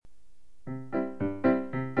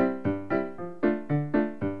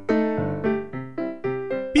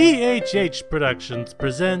PHH Productions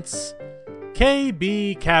presents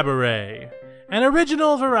KBKabaret, an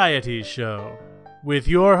original variety show, with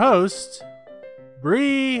your host,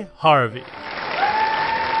 Bree Harvey.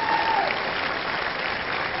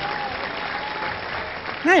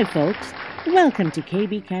 Hi, folks. Welcome to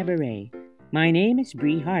KBKabaret. My name is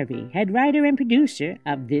Bree Harvey, head writer and producer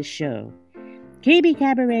of this show.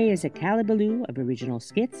 KBKabaret is a calabaloo of original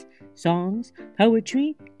skits, songs,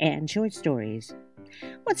 poetry, and short stories.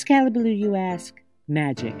 What's calabaloo, you ask?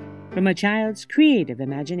 Magic, from a child's creative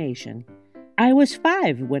imagination. I was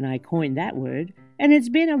 5 when I coined that word, and it's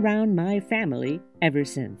been around my family ever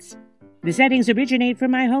since. The settings originate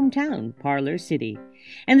from my hometown, Parlor City,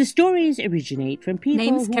 and the stories originate from people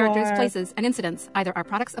Names, who characters, are... places, and incidents either are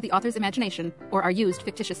products of the author's imagination or are used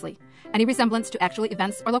fictitiously. Any resemblance to actual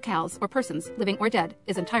events or locales or persons, living or dead,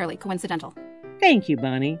 is entirely coincidental. Thank you,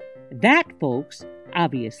 Bonnie. That, folks,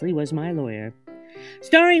 obviously was my lawyer.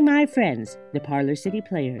 Starring my friends, the Parlor City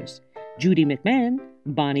Players, Judy McMahon,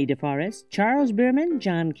 Bonnie DeForest, Charles Berman,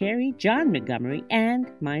 John Carey, John Montgomery,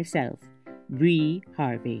 and myself, Bree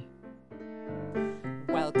Harvey.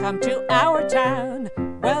 Welcome to our town,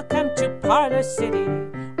 welcome to Parlor City,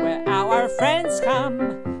 where our friends come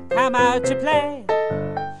out to play.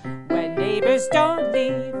 When neighbors don't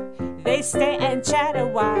leave, they stay and chat a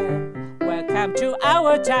while. Welcome to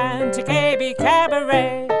our town, to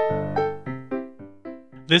KBKabaret.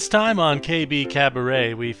 This time on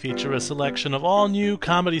KBKabaret, we feature a selection of all new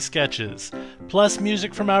comedy sketches, plus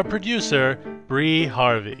music from our producer, Bree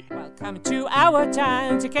Harvey. Welcome to our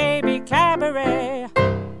town, to KBKabaret.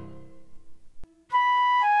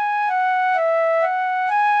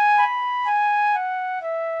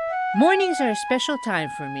 Mornings are a special time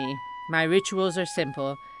for me. My rituals are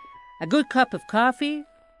simple. A good cup of coffee,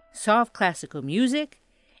 soft classical music,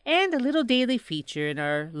 and a little daily feature in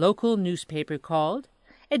our local newspaper called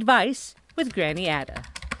Advice with Granny Ada.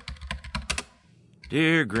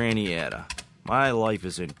 Dear Granny Ada, my life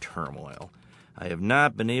is in turmoil. I have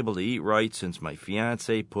not been able to eat right since my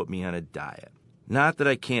fiancée put me on a diet. Not that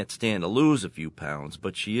I can't stand to lose a few pounds,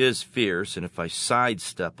 but she is fierce, and if I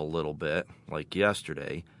sidestep a little bit, like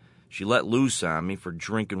yesterday, she let loose on me for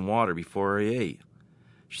drinking water before I ate.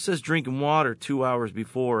 She says drinking water 2 hours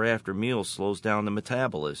before or after meals slows down the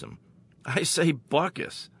metabolism. I say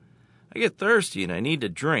buckus. I get thirsty and I need to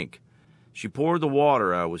drink. She poured the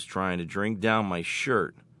water I was trying to drink down my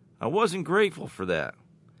shirt. I wasn't grateful for that.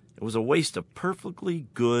 It was a waste of perfectly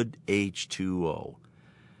good H2O.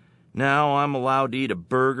 Now I'm allowed to eat a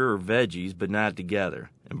burger or veggies, but not together.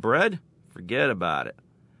 And bread? Forget about it.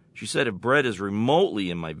 She said if bread is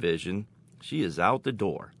remotely in my vision, she is out the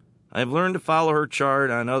door. I've learned to follow her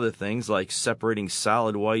chart on other things like separating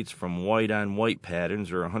solid whites from white-on-white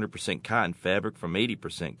patterns or 100% cotton fabric from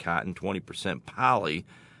 80% cotton, 20% poly.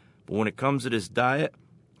 But when it comes to this diet,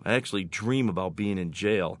 I actually dream about being in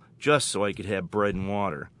jail just so I could have bread and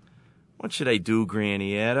water. What should I do,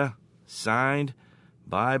 Granny Ada? Signed,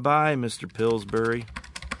 bye-bye, Mr. Pillsbury.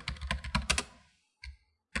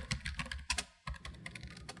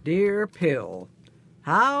 Dear Pill,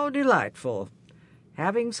 how delightful,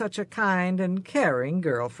 having such a kind and caring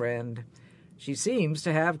girlfriend. She seems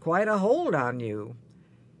to have quite a hold on you.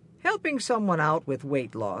 Helping someone out with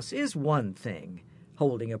weight loss is one thing.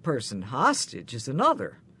 Holding a person hostage is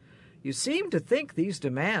another. You seem to think these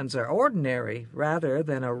demands are ordinary rather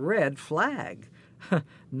than a red flag.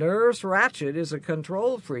 Nurse Ratched is a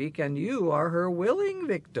control freak, and you are her willing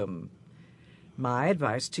victim. My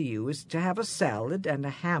advice to you is to have a salad and a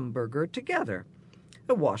hamburger together,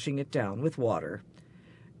 washing it down with water.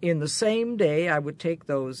 In the same day, I would take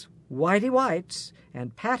those whitey whites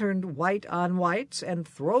and patterned white on whites and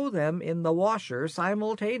throw them in the washer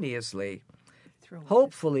simultaneously.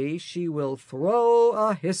 Hopefully, she will throw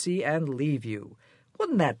a hissy and leave you.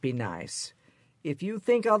 Wouldn't that be nice? If you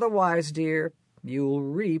think otherwise, dear, you'll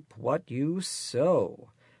reap what you sow.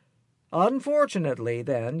 Unfortunately,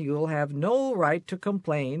 then, you'll have no right to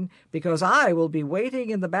complain, because I will be waiting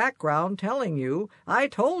in the background telling you I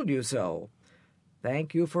told you so.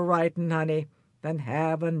 Thank you for writing, honey, and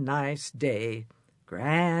have a nice day.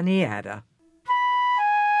 Granny Ada.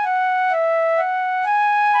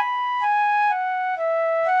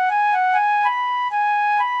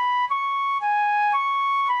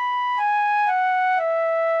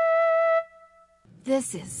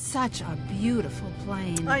 This is such a beautiful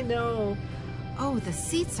plane. I know. Oh, the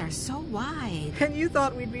seats are so wide. And you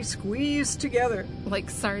thought we'd be squeezed together. Like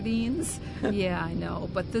sardines? Yeah, I know,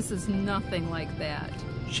 but this is nothing like that.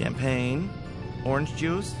 Champagne? Orange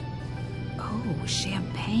juice? Oh,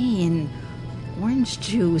 champagne. Orange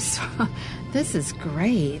juice. This is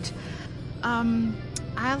great.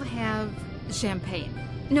 I'll have champagne.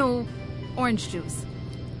 No, orange juice.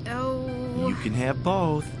 Oh. You can have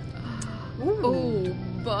both. Oh,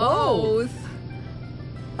 both.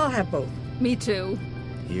 I'll have both. Me too.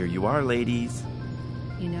 Here you are, ladies.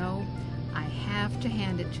 You know, I have to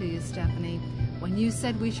hand it to you, Stephanie. When you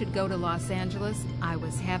said we should go to Los Angeles, I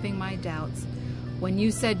was having my doubts. When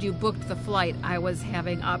you said you booked the flight, I was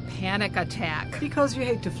having a panic attack. Because you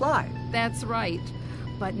hate to fly. That's right.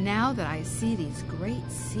 But now that I see these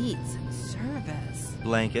great seats and service...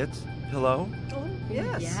 Blankets, pillow. Oh,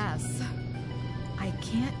 yes. Yes. I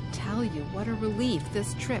can't tell you what a relief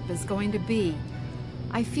this trip is going to be.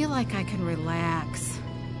 I feel like I can relax.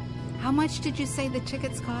 How much did you say the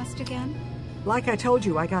tickets cost again? Like I told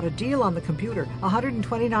you, I got a deal on the computer.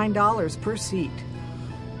 $129 per seat.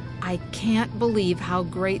 I can't believe how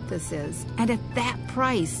great this is. And at that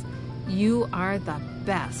price, you are the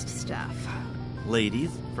best, Steph.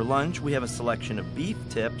 Ladies, for lunch we have a selection of beef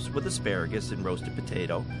tips with asparagus and roasted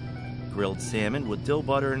potato, grilled salmon with dill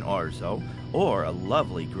butter and orzo, or a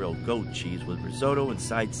lovely grilled goat cheese with risotto and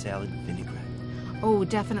side salad vinaigrette. Oh,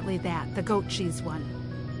 definitely that, the goat cheese one.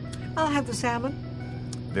 I'll have the salmon.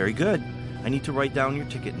 Very good. I need to write down your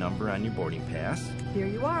ticket number on your boarding pass. Here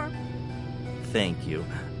you are. Thank you.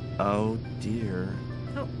 Oh, dear.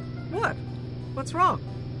 Oh, what? What's wrong?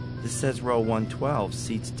 This says row 112,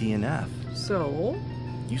 seats D and F. So?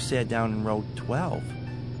 You sat down in row 12.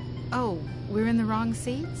 Oh, we're in the wrong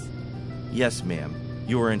seats? Yes, ma'am.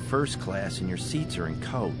 You are in first class and your seats are in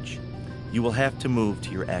coach. You will have to move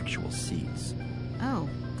to your actual seats. Oh,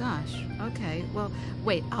 gosh. Okay. Well,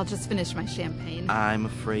 wait, I'll just finish my champagne. I'm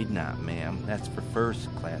afraid not, ma'am. That's for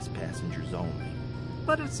first class passengers only.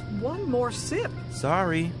 But it's one more sip.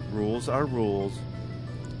 Sorry, rules are rules.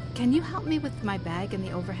 Can you help me with my bag in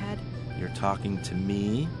the overhead? You're talking to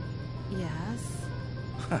me?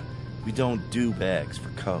 Yes. We don't do bags for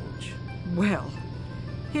coach. Well,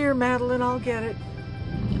 here, Madeline, I'll get it.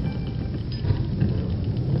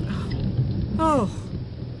 Oh,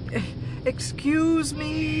 excuse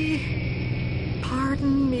me.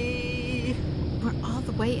 Pardon me. We're all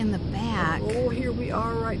the way in the back. Oh, here we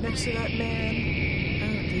are right next to that man.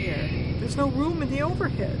 Oh, dear. There's no room in the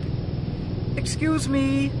overhead. Excuse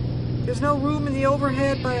me. There's no room in the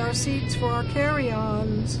overhead by our seats for our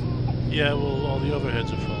carry-ons. Yeah, well, all the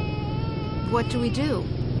overheads are full. What do we do?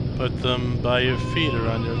 Put them by your feet or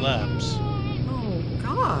on your laps. Oh,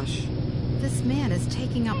 gosh. This man is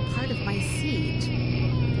taking up part of my seat.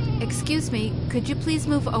 Excuse me, could you please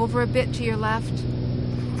move over a bit to your left?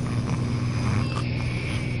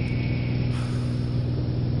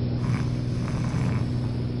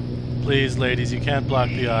 Please, ladies, you can't block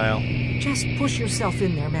the aisle. Just push yourself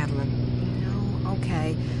in there, Madeline. No,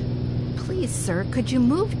 okay. Please, sir, could you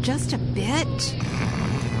move just a bit?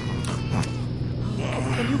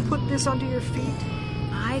 Can you put this under your feet?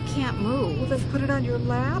 I can't Well, move. then put it on your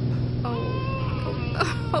lap.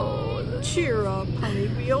 Oh. Cheer up, honey.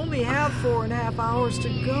 We only have 4.5 hours to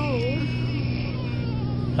go.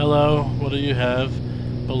 Hello, what do you have?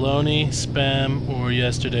 Bologna, Spam, or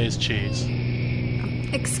yesterday's cheese?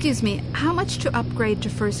 Excuse me, how much to upgrade to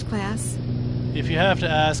first class? If you have to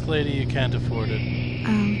ask, lady, you can't afford it.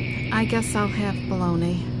 I guess I'll have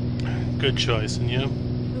bologna. Good choice, and you?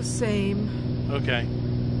 The same. Okay.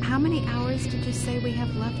 How many hours did you say we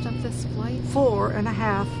have left of this flight?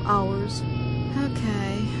 4.5 hours.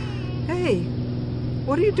 Okay. Hey,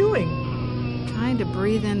 what are you doing? Trying to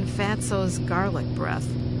breathe in Fatso's garlic breath.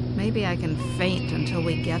 Maybe I can faint until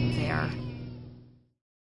we get there.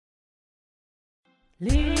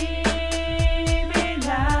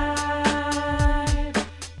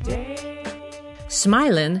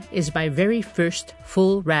 Smilin' is my very first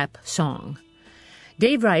full rap song.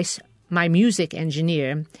 Dave Rice, my music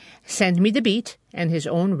engineer, sent me the beat and his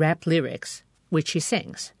own rap lyrics, which he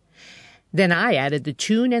sings. Then I added the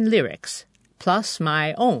tune and lyrics, plus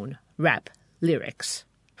my own rap lyrics.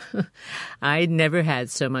 I'd never had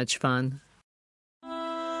so much fun.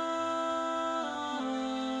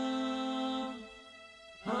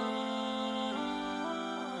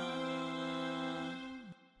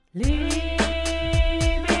 Living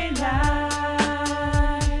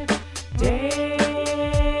life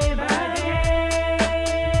day by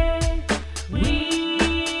day, we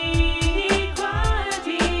need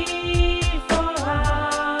quality for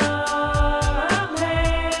our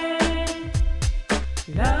play.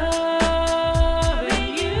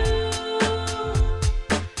 Loving you,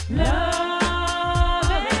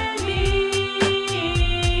 loving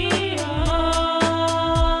me,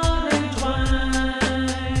 all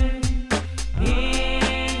entwined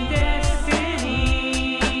in destiny.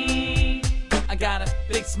 I got a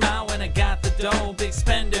big smile when I got the dough, big smile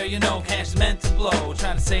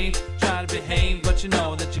safe, try to behave, but you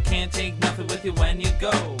know that you can't take nothing with you when you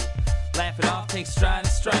go. Laugh it off, take stride and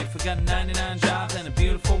strife. I got 99 jobs and a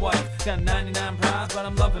beautiful wife. Got 99 prides, but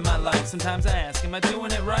I'm loving my life. Sometimes I ask, am I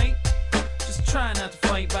doing it right? Just try not to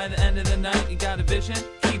fight. By the end of the night, you got a vision,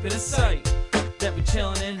 keep it in sight. That we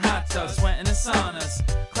chillin' in hot tubs, sweating in saunas.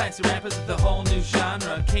 Classy rappers with a whole new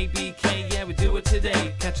genre. KBK, yeah, we do it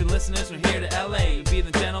today. Catching listeners from here to LA. Be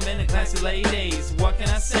the gentlemen and classy ladies. What can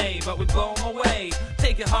I say? But we blow them away.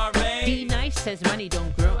 Take it hard, Ray. Be nice says money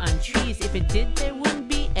don't grow on trees. If it did, there wouldn't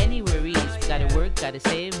be any worries. Gotta work, gotta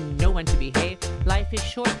save, no one to behave. Life is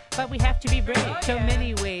short, but we have to be brave. So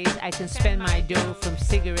many ways I can spend my dough, from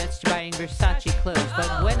cigarettes to buying Versace clothes.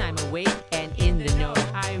 But when I'm awake and in the know,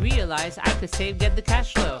 I realize I could save, get the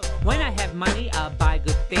cash flow. When I have money, I'll buy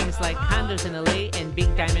good things like condos in LA and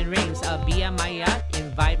big diamond rings. I'll be on my yacht,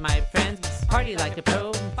 invite my friends, party like a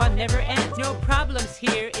pro, fun never ends. No problems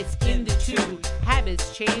here, it's in the two.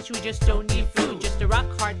 Habits change, we just don't need food. Just a rock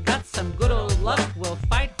hard gut, some good old luck. We'll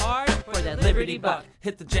fight hard for that Liberty buck.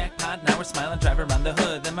 Hit the jackpot, now we're smiling, drive around the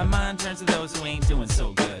hood. Then my mind turns to those who ain't doing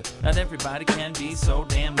so good. Not everybody can be so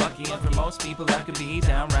damn lucky, and for most people that could be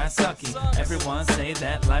downright sucky. Everyone say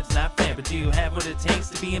that life's not fair, but do you have what it takes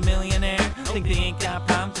to be a millionaire? Think they ain't got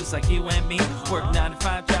problems just like you and me? Work 9 to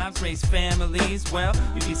 5 jobs, raise families. Well,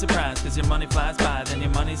 you'd be surprised, cause your money flies by, then your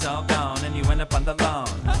money's all gone, and you end up on the lawn.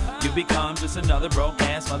 You become just another broke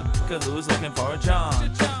ass motherfucker who's looking for a job.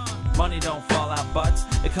 Money don't fall out butts,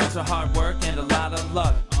 it comes with hard work and a lot of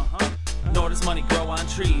luck. Nor does money grow on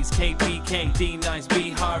trees. KBK, D Nice,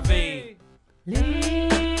 B Harvey. Living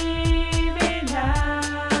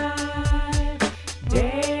life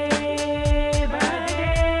day by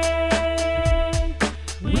day.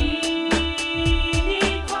 We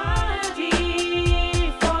need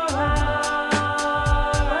quality for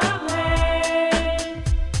our play.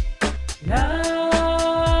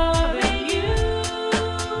 Loving you,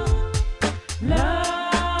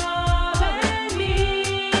 loving me,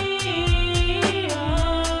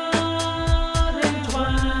 all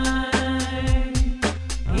entwined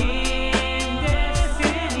in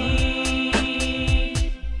destiny.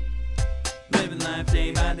 Living life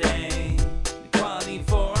day by day, equality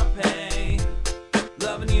for our pay.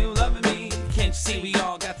 Loving you, loving me. Can't you see we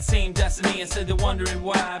all got the same destiny? Instead of wondering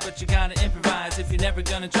why, but you gotta improvise. If you're never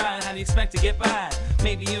gonna try, how do you expect to get by?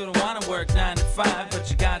 Maybe you don't wanna work 9 to 5, but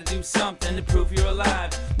you gotta do something to prove you're alive.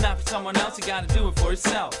 Not for someone else, you gotta do it for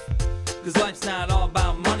yourself. Cause life's not all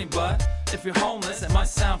about money, but if you're homeless, it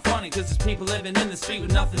must sound funny. Cause there's people living in the street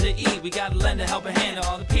with nothing to eat. We gotta lend a helping hand to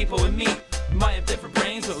all the people we meet. We might have different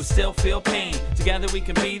brains, but we still feel pain. Together we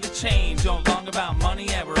can be the change. No longer about money,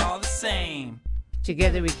 yeah, we're all the same.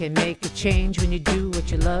 Together we can make a change. When you do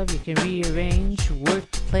what you love, you can rearrange.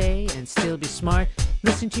 Work to play and still be smart.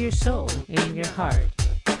 Listen to your soul and your heart.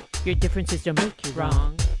 Your differences don't make you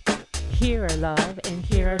wrong. Hear our love and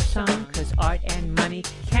hear our song, cause art and money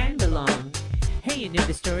can belong. Hey, you knew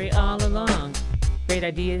the story all along. Great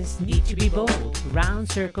ideas need to be bold. Round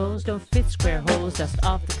circles don't fit square holes. Dust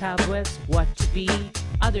off the cobwebs, what to be.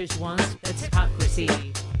 Others want, that's hypocrisy.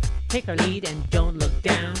 Take our lead and don't look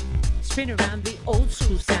down. Spin around the old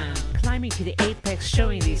school sound. Climbing to the apex,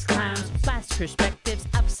 showing these clowns flash perspectives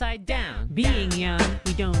upside down. Being young,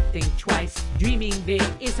 we don't think twice. Dreaming big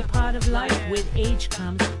is a part of life. With age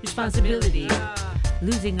comes responsibility.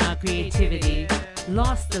 Losing our creativity.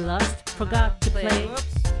 Lost the lust, forgot to play.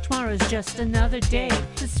 Tomorrow's just another day.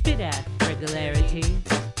 Let's spit at regularity.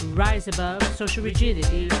 Rise above social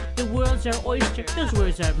rigidity. The world's our oyster, those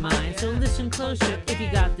words are mine. So listen closer if you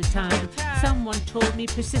got the time. Someone told me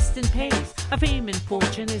persistent pays. A fame and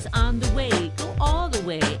fortune is on the way. Go all the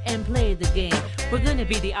way and play the game. We're gonna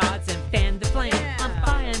be the odds and fan the flame. On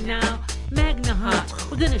fire now, magna hot.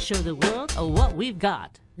 We're gonna show the world what we've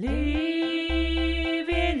got.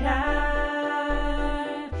 Living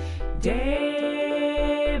life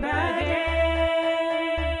day by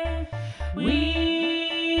day. We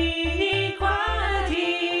need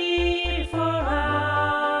quality for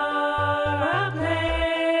our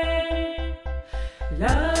play.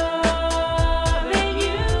 Loving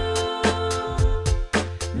you,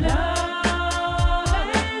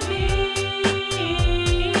 loving me,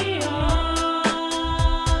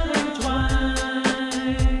 all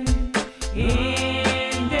entwined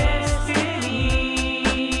in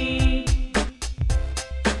destiny.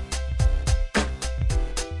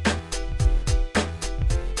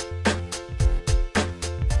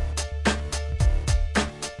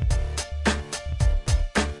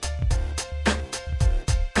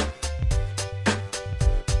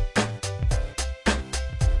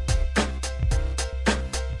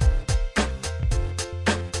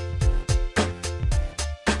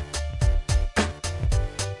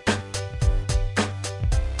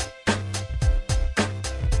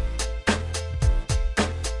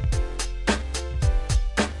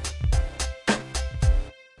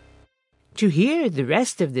 To hear the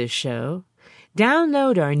rest of this show,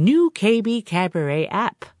 download our new KB Cabaret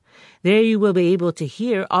app. There you will be able to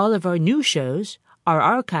hear all of our new shows, our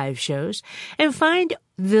archive shows, and find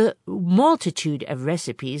the multitude of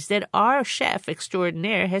recipes that our chef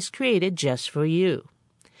extraordinaire has created just for you.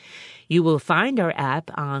 You will find our app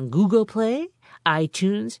on Google Play,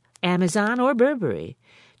 iTunes, Amazon, or Burberry.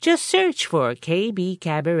 Just search for KB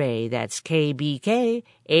Cabaret. That's KBKabaret.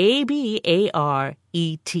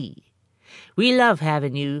 We love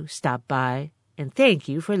having you stop by, and thank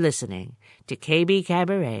you for listening to KB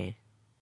Cabaret.